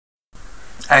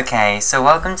Okay, so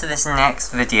welcome to this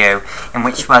next video in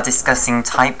which we are discussing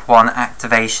type 1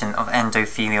 activation of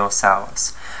endothelial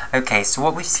cells. Okay, so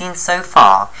what we've seen so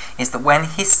far is that when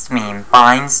histamine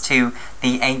binds to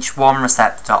the H1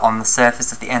 receptor on the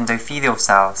surface of the endothelial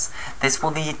cells, this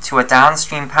will lead to a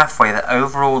downstream pathway that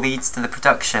overall leads to the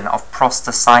production of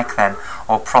prostacyclin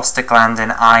or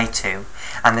prostaglandin I2.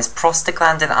 And this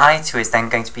prostaglandin I2 is then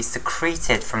going to be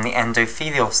secreted from the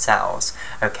endothelial cells,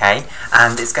 okay?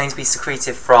 And it's going to be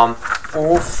secreted from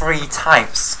all three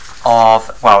types of,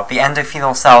 the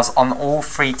endothelial cells on all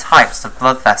three types of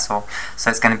blood vessel.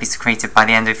 So it's going to be secreted by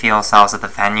the endothelial cells of the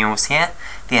venules here,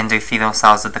 the endothelial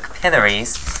cells of the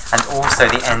capillaries, and also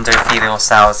the endothelial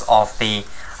cells of the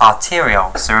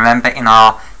arterioles. So remember, in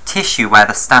our tissue where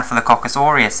the Staphylococcus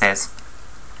aureus is,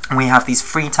 we have these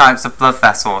three types of blood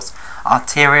vessels: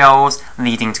 arterioles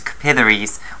leading to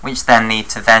capillaries, which then lead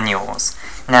to venules.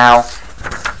 Now,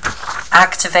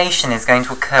 activation is going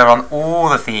to occur on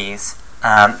all of these,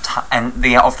 in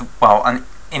the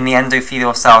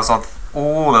endothelial cells of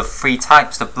all of three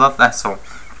types of blood vessel,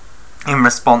 in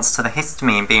response to the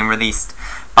histamine being released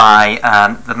by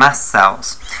the mast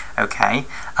cells. Okay,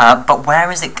 but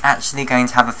where is it actually going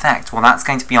to have effect? Well, that's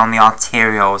going to be on the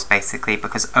arterioles, basically,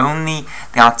 because only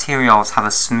the arterioles have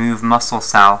a smooth muscle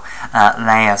cell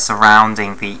layer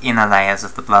surrounding the inner layers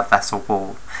of the blood vessel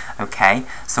wall. Okay,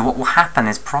 so what will happen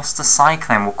is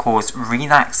prostacyclin will cause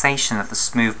relaxation of the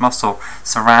smooth muscle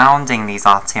surrounding these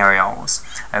arterioles.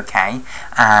 Okay,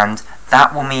 and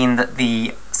that will mean that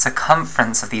the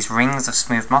circumference of these rings of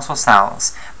smooth muscle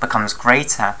cells becomes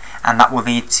greater, and that will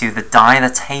lead to the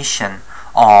dilatation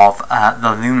of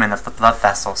the lumen of the blood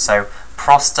vessel. So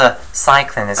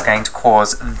prostacyclin is going to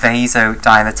cause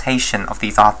vasodilatation of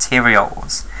these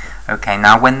arterioles. Okay,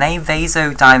 now when they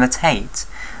vasodilatate,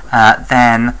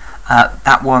 then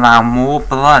that will allow more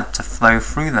blood to flow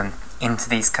through them into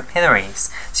these capillaries.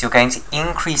 So you're going to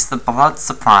increase the blood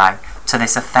supply to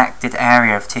this affected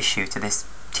area of tissue, to this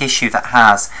tissue that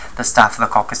has the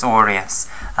Staphylococcus aureus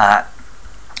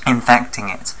infecting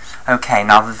it. Okay,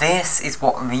 now this is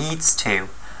what leads to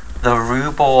the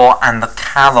rubor and the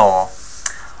calor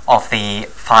of the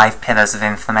 5 pillars of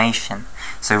inflammation.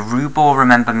 So rubor,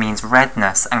 remember, means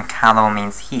redness, and calor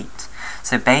means heat.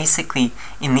 So basically,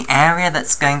 in the area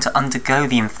that's going to undergo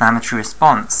the inflammatory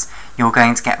response, you're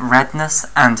going to get redness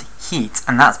and heat,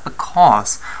 and that's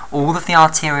because all of the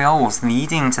arterioles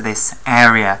leading to this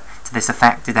area, to this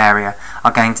affected area,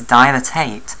 are going to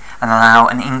dilatate and allow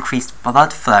an increased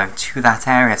blood flow to that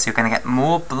area. So you're going to get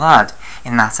more blood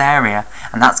in that area,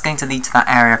 and that's going to lead to that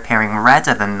area appearing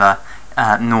redder than the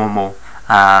normal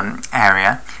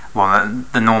area, well,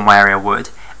 the normal area would,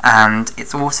 and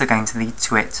it's also going to lead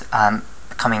to it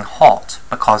becoming hot,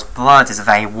 because blood is a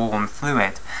very warm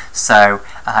fluid, so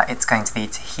it's going to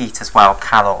lead to heat as well,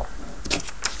 calor.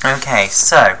 Okay,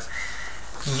 so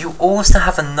you also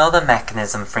have another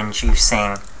mechanism for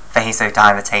inducing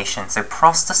vasodilatation. So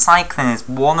prostacyclin is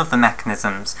one of the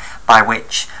mechanisms by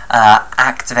which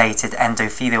activated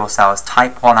endothelial cells,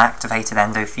 type 1 activated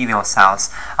endothelial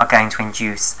cells, are going to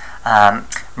induce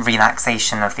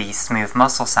relaxation of these smooth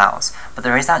muscle cells. But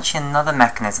there is actually another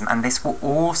mechanism, and this will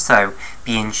also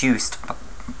be induced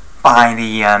by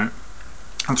the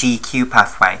GQ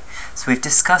pathway. So we've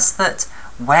discussed that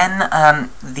when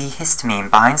the histamine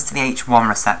binds to the H1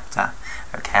 receptor,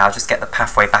 okay, I'll just get the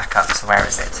pathway back up. So where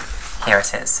is it? Here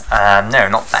it is. No,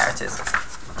 not there it is.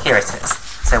 Here it is.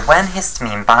 So when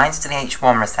histamine binds to the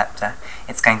H1 receptor,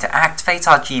 it's going to activate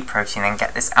our G protein and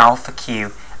get this alpha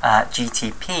Q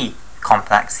GTP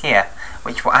complex here,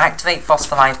 which will activate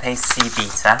phospholipase C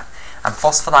beta, and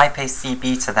phospholipase C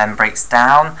beta then breaks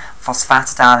down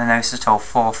phosphatidylinosytol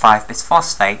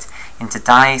 4,5-bisphosphate into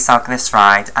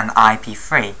diacylglyceride and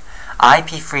IP3.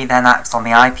 IP3 then acts on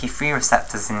the IP3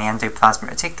 receptors in the endoplasmic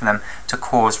reticulum to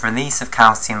cause release of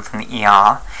calcium from the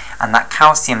ER, and that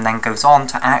calcium then goes on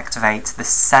to activate the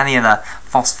cellular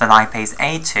phospholipase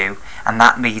A2, and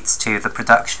that leads to the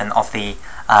production of the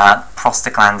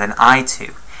prostaglandin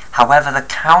I2. However, the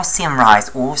calcium rise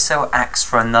also acts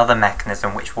for another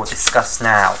mechanism, which we'll discuss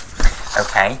now.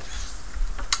 Okay,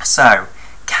 so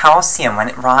calcium, when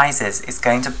it rises, is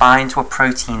going to bind to a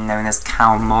protein known as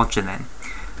calmodulin.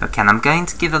 Okay, and I'm going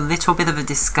to give a little bit of a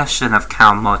discussion of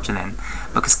calmodulin,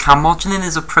 because calmodulin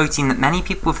is a protein that many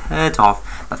people have heard of,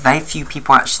 but very few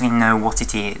people actually know what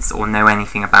it is or know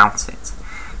anything about it.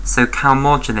 So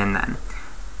calmodulin then.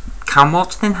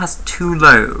 Calmodulin has 2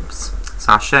 lobes,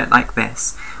 so I'll show it like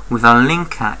this, with a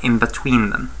linker in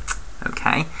between them.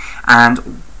 Okay,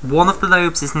 and one of the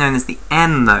lobes is known as the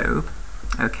N lobe,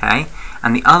 okay,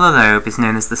 and the other lobe is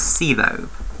known as the C lobe.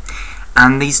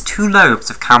 And these 2 lobes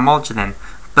of calmodulin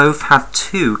both have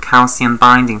 2 calcium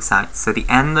binding sites. So the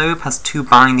N lobe has 2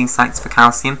 binding sites for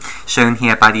calcium, shown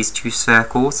here by these 2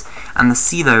 circles, and the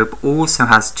C lobe also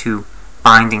has 2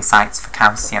 binding sites for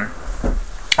calcium.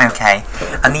 Okay,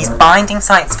 and these binding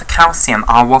sites for calcium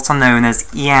are what are known as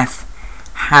EF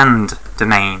hand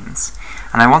domains.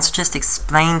 And I want to just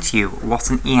explain to you what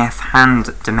an EF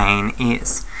hand domain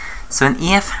is. So an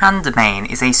EF hand domain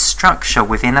is a structure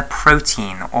within a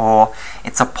protein, or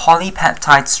it's a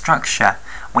polypeptide structure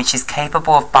which is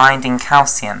capable of binding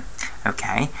calcium.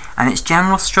 Okay, and its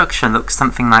general structure looks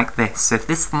something like this. So if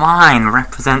this line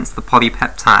represents the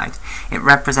polypeptide, it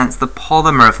represents the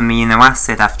polymer of amino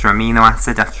acid after amino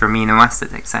acid after amino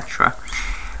acid, etc.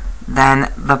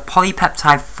 Then the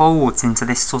polypeptide folds into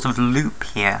this sort of loop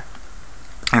here.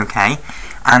 Okay,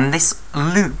 and this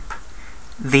loop,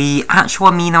 the actual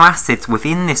amino acids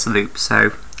within this loop,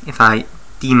 so if I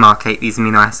demarcate these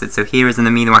amino acids, so here is an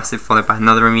amino acid followed by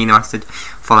another amino acid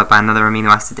followed by another amino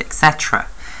acid, etc.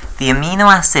 The amino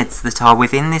acids that are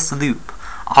within this loop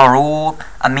are all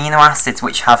amino acids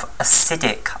which have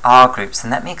acidic R groups,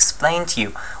 and let me explain to you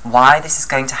why this is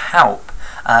going to help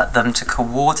them to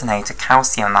coordinate a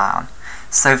calcium ion.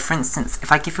 So for instance,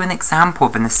 if I give you an example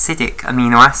of an acidic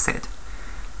amino acid,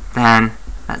 then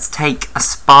let's take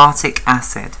aspartic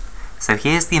acid. So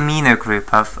here's the amino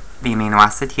group of the amino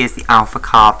acid, here's the alpha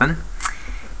carbon,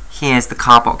 here's the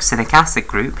carboxylic acid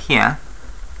group here.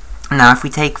 Now if we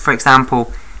take, for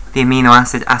example, the amino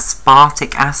acid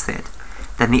aspartic acid,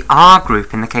 then the R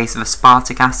group in the case of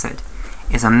aspartic acid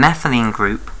is a methylene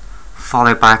group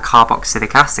followed by a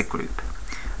carboxylic acid group.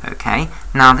 Okay,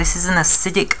 now this is an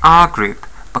acidic R group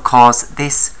because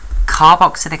this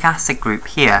carboxylic acid group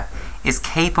here is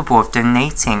capable of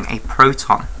donating a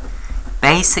proton.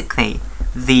 Basically,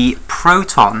 the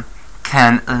proton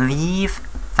can leave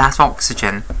that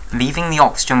oxygen, leaving the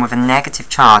oxygen with a negative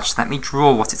charge. Let me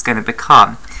draw what it's going to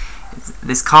become.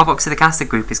 This carboxylic acid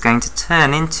group is going to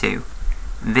turn into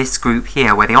this group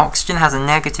here, where the oxygen has a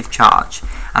negative charge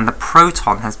and the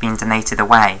proton has been donated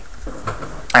away.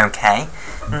 Okay,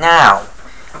 now,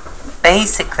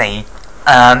 basically,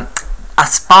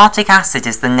 aspartic acid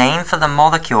is the name for the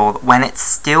molecule when it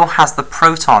still has the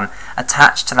proton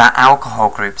attached to that alcohol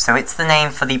group. So it's the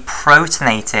name for the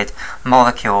protonated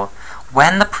molecule.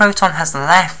 When the proton has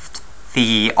left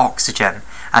the oxygen,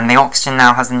 and the oxygen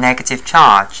now has a negative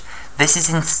charge, this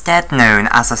is instead known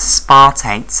as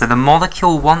aspartate. So the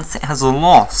molecule, once it has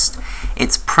lost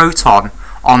its proton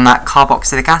on that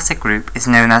carboxylic acid group, is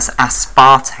known as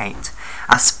aspartate.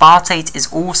 Aspartate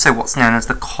is also what's known as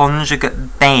the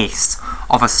conjugate base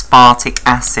of aspartic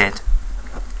acid.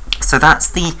 So that's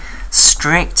the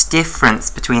strict difference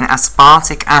between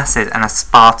aspartic acid and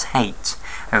aspartate.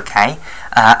 Okay,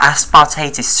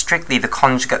 aspartate is strictly the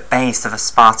conjugate base of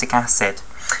aspartic acid.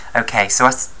 Okay, so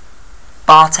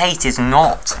aspartate is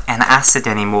not an acid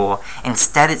anymore.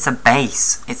 Instead, it's a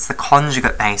base. It's the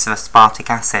conjugate base of aspartic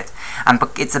acid. And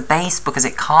it's a base because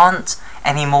it can't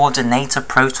anymore donate a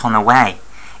proton away.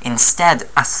 Instead,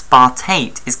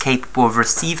 aspartate is capable of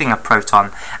receiving a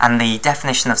proton, and the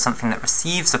definition of something that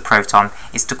receives a proton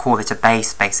is to call it a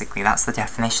base, basically. That's the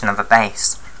definition of a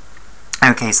base.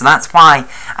 Okay, so that's why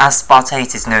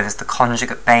aspartate is known as the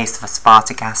conjugate base of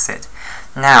aspartic acid.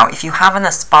 Now, if you have an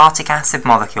aspartic acid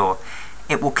molecule,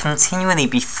 it will continually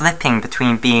be flipping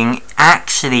between being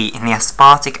actually in the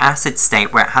aspartic acid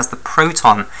state where it has the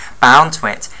proton bound to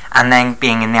it, and then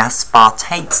being in the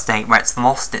aspartate state where it's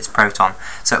lost its proton.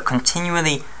 So it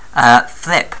continually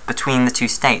flip between the two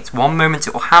states. One moment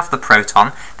it will have the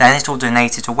proton, then it will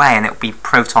donate it away and it will be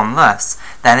protonless.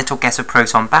 Then it will get a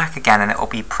proton back again and it will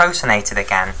be protonated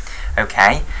again.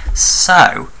 Okay,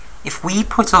 so if we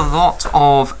put a lot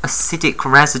of acidic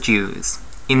residues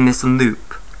in this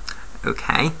loop,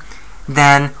 okay,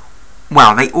 then,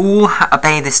 well, they all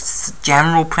obey this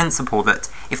general principle that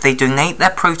if they donate their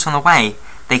proton away,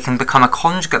 they can become a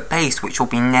conjugate base which will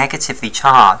be negatively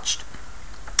charged.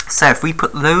 So if we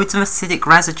put loads of acidic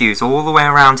residues all the way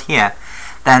around here,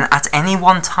 then at any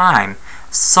one time,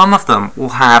 some of them will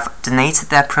have donated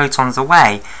their protons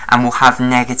away and will have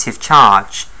negative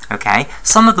charge. Okay,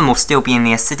 some of them will still be in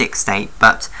the acidic state,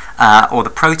 but or the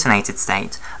protonated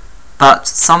state, but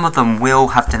some of them will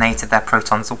have donated their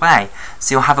protons away.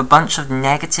 So you'll have a bunch of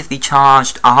negatively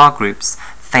charged R groups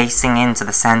facing into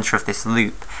the center of this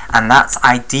loop, and that's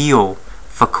ideal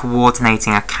for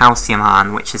coordinating a calcium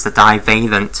ion, which is a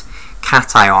divalent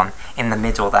cation in the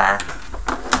middle there.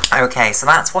 Okay, so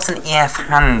that's what an EF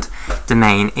hand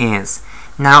domain is.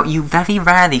 Now, you very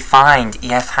rarely find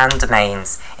EF hand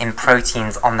domains in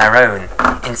proteins on their own.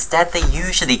 Instead, they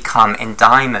usually come in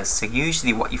dimers. So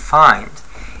usually what you find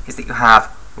is that you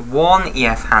have one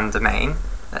EF-hand domain,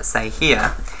 let's say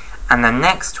here, and then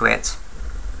next to it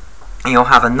you'll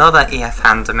have another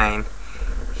EF-hand domain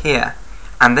here.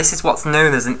 And this is what's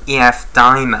known as an EF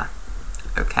dimer.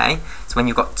 Okay, so when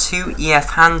you've got two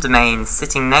EF-hand domains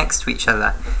sitting next to each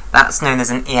other, that's known as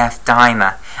an EF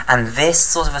dimer. And this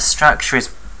sort of a structure is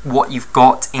what you've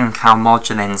got in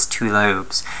Calmodulin's two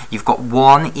lobes. You've got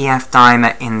one EF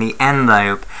dimer in the N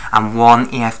lobe and one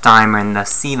EF dimer in the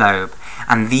C lobe.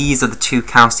 And these are the two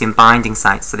calcium binding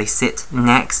sites, so they sit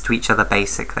next to each other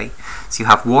basically. So you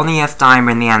have one EF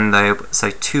dimer in the N lobe, so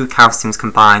two calciums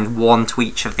combined, one to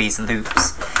each of these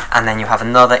loops. And then you have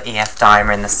another EF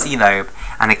dimer in the C lobe,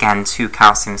 and again two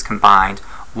calciums combined,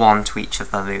 one to each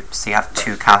of the loops. So you have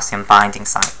two calcium binding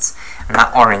sites. And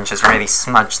that orange has really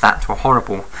smudged that to a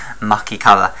horrible mucky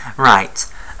colour. Right,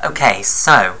 okay,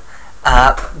 so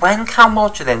when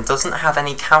Calmodulin doesn't have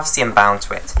any calcium bound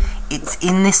to it, it's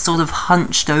in this sort of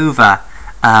hunched over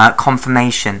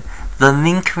conformation. The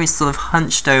linker is sort of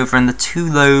hunched over and the two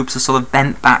lobes are sort of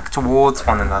bent back towards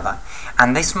one another.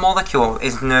 And this molecule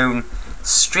is known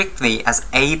strictly as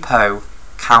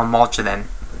apo-calmodulin.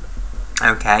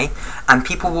 Okay, and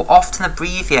people will often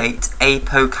abbreviate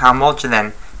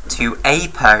apo-calmodulin to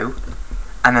APO,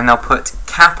 and then they'll put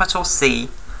capital C,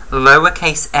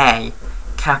 lowercase a,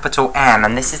 capital M,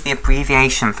 and this is the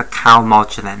abbreviation for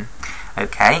Calmodulin.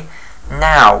 Okay,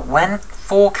 now when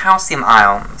four calcium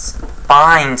ions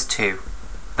bind to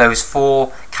those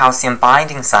four calcium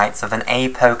binding sites of an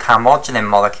apo-calmodulin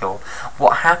molecule,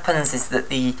 what happens is that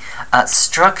the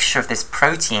structure of this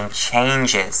protein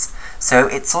changes. So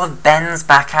it sort of bends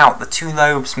back out, the two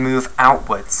lobes move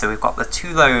outwards, so we've got the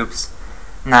two lobes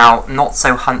now not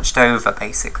so hunched over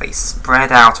basically,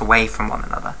 spread out away from one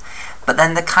another. But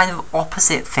then the kind of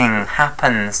opposite thing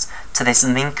happens to this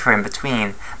linker in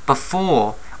between.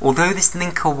 Before, although this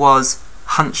linker was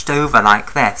hunched over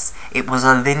like this, it was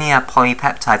a linear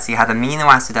polypeptide, so you had amino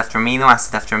acid after amino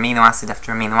acid after amino acid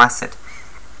after amino acid.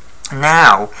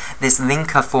 Now, this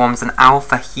linker forms an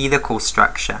alpha helical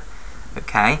structure.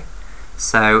 Okay,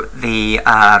 so the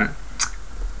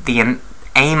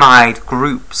amide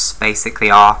groups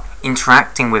basically are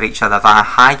interacting with each other via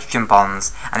hydrogen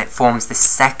bonds, and it forms this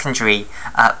secondary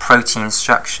protein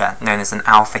structure known as an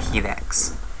alpha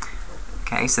helix.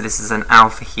 Okay, so this is an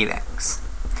alpha helix.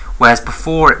 Whereas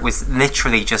before it was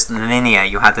literally just linear,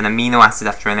 you had an amino acid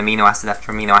after an amino acid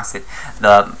after amino acid.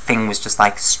 The thing was just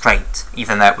like straight,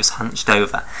 even though it was hunched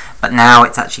over. But now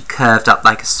it's actually curved up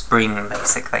like a spring,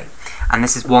 basically. And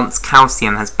this is once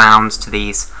calcium has bound to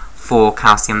these four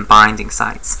calcium binding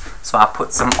sites. So I'll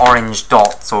put some orange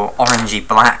dots, or orangey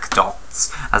black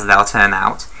dots, as they'll turn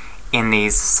out, in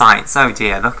these sites. Oh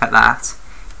dear, look at that.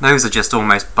 Those are just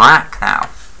almost black now.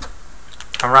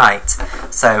 Alright,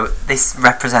 so this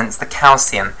represents the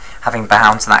calcium having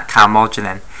bound to that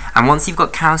calmodulin. And once you've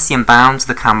got calcium bound to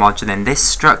the calmodulin, this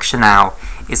structure now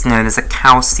is known as a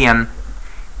calcium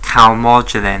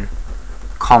calmodulin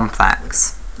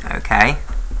complex. Okay?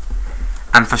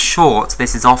 And for short,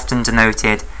 this is often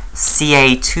denoted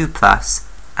Ca2+,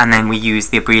 and then we use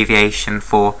the abbreviation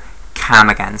for Cam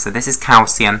again. So this is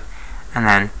calcium, and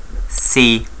then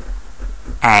CAM,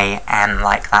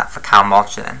 like that for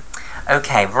calmodulin.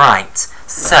 Okay, right,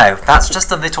 so that's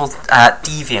just a little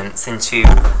deviance into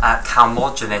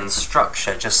Calmodulin's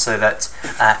structure, just so that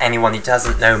anyone who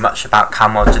doesn't know much about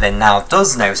Calmodulin now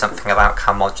does know something about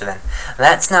Calmodulin.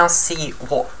 Let's now see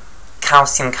what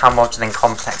calcium calmodulin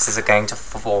complexes are going to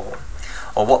form,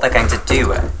 or what they're going to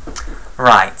do.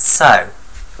 Right, so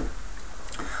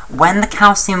when the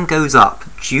calcium goes up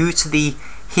due to the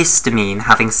histamine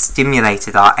having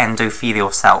stimulated our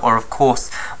endothelial cell, or of course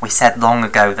we said long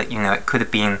ago that it could have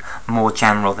been more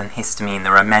general than histamine.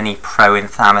 There are many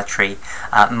pro-inflammatory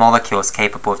molecules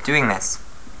capable of doing this.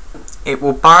 It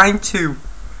will bind to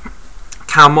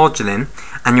calmodulin,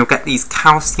 and you'll get these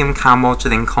calcium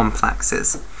calmodulin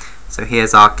complexes. So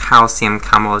here's our calcium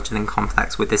calmodulin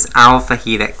complex with this alpha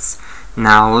helix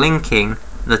now linking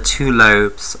the two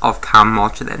lobes of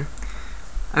calmodulin.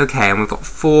 Okay, and we've got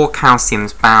four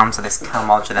calciums bound to this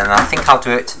calmodulin, and I think I'll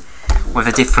do it with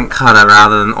a different colour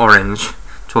rather than orange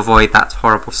to avoid that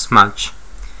horrible smudge.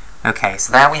 Okay,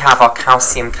 so there we have our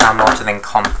calcium calmodulin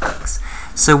complex.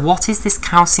 So what is this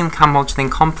calcium calmodulin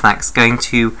complex going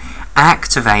to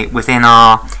activate within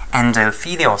our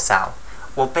endothelial cell?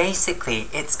 Well, basically,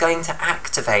 it's going to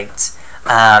activate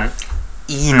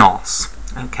eNOS.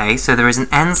 Okay, so there is an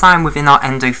enzyme within our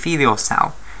endothelial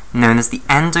cell known as the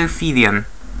endothelial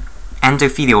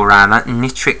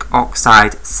nitric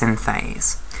oxide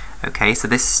synthase. Okay, so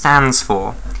this stands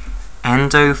for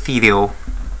endothelial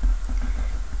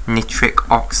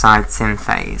nitric oxide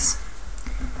synthase.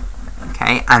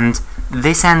 Okay, and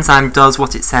this enzyme does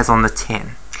what it says on the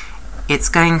tin. It's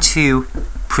going to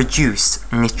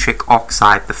produce nitric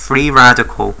oxide, the free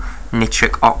radical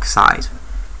nitric oxide.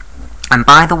 And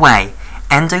by the way,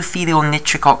 endothelial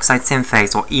nitric oxide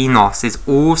synthase, or ENOS, is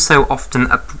also often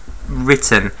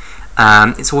written,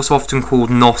 it's also often called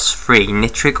NOS-free,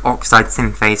 nitric oxide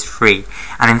synthase free.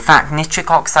 And in fact, nitric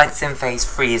oxide synthase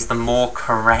free is the more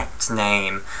correct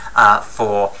name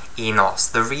for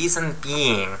ENOS. The reason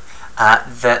being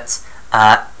that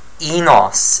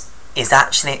ENOS is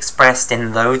actually expressed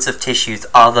in loads of tissues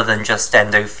other than just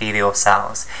endothelial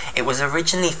cells. It was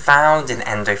originally found in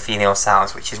endothelial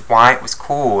cells, which is why it was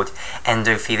called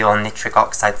endothelial nitric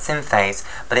oxide synthase,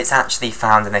 but it's actually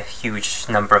found in a huge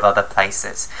number of other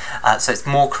places. So it's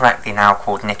more correctly now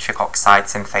called nitric oxide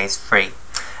synthase free.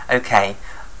 Okay,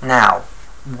 now,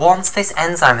 once this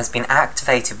enzyme has been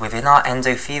activated within our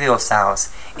endothelial cells,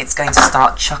 it's going to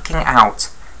start chucking out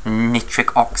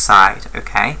nitric oxide,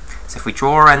 okay? So if we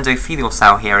draw our endothelial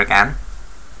cell here again,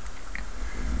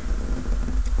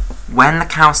 when the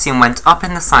calcium went up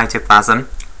in the cytoplasm,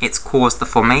 it's caused the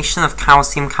formation of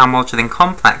calcium calmodulin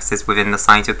complexes within the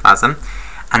cytoplasm,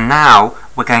 and now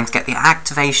we're going to get the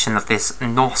activation of this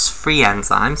NOS-free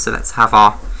enzyme. So let's have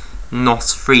our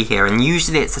NOS-free here, and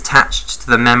usually it's attached to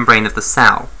the membrane of the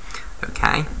cell,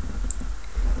 okay?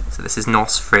 So this is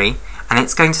NOS-free, and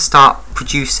it's going to start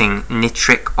producing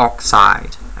nitric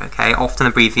oxide, okay, often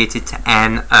abbreviated to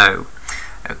NO,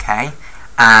 okay?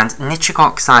 And nitric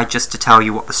oxide, just to tell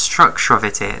you what the structure of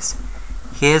it is,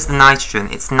 here's the nitrogen.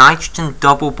 It's nitrogen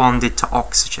double bonded to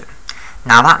oxygen.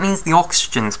 Now that means the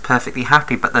oxygen's perfectly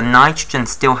happy, but the nitrogen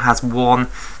still has one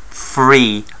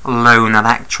free lone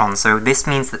electron, so this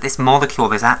means that this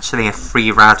molecule is actually a free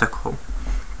radical.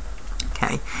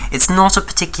 Okay. It's not a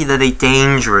particularly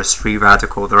dangerous free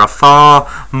radical. There are far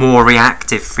more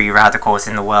reactive free radicals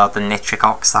in the world than nitric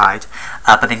oxide,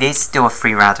 but it is still a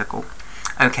free radical.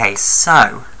 Okay,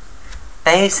 so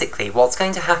basically what's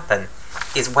going to happen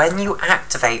is when you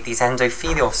activate these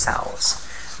endothelial cells,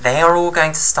 they are all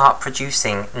going to start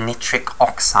producing nitric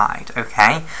oxide,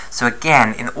 okay? So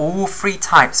again, in all three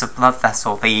types of blood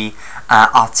vessel, the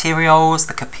arterioles,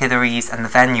 the capillaries, and the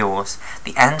venules,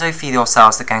 the endothelial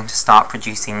cells are going to start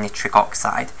producing nitric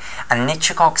oxide. And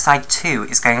nitric oxide too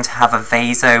is going to have a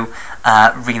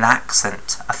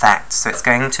vasorelaxant effect, so it's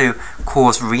going to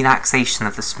cause relaxation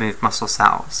of the smooth muscle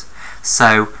cells.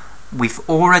 So we've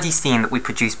already seen that we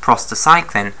produce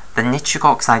prostacyclin. The nitric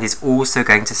oxide is also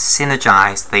going to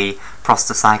synergize the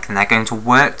prostacyclin. They're going to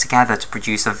work together to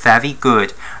produce a very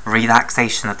good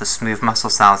relaxation of the smooth muscle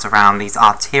cells around these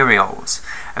arterioles,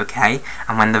 okay?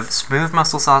 And when the smooth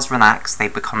muscle cells relax, they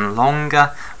become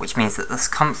longer, which means that the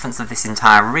circumference of this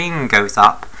entire ring goes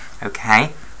up,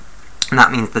 okay? And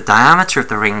that means the diameter of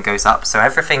the ring goes up, so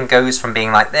everything goes from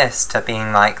being like this to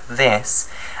being like this,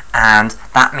 and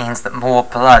that means that more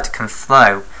blood can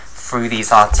flow through these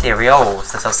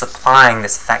arterioles that are supplying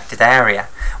this affected area,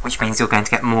 which means you're going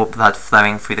to get more blood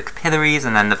flowing through the capillaries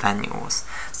and then the venules.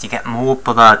 So you get more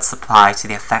blood supply to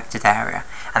the affected area.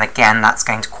 And again, that's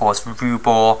going to cause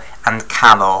rubor and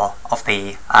calor of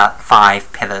the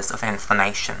 5 pillars of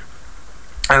inflammation.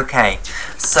 Okay,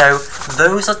 so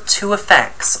those are two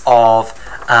effects of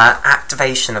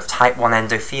activation of type 1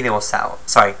 endothelial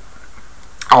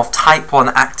of type 1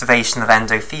 activation of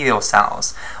endothelial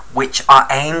cells, which are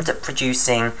aimed at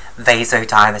producing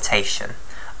vasodilatation.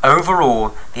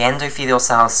 Overall, the endothelial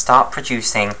cells start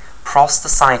producing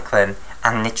prostacyclin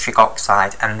and nitric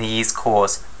oxide, and these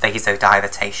cause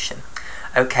vasodilatation.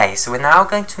 Okay, so we're now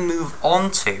going to move on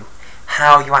to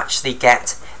how you actually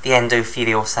get the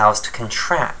endothelial cells to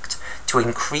contract to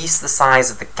increase the size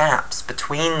of the gaps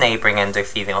between neighbouring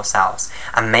endothelial cells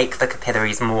and make the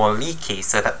capillaries more leaky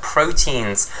so that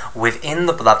proteins within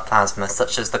the blood plasma,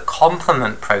 such as the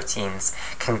complement proteins,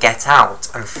 can get out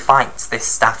and fight this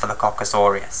Staphylococcus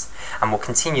aureus. And we'll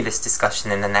continue this discussion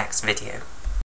in the next video.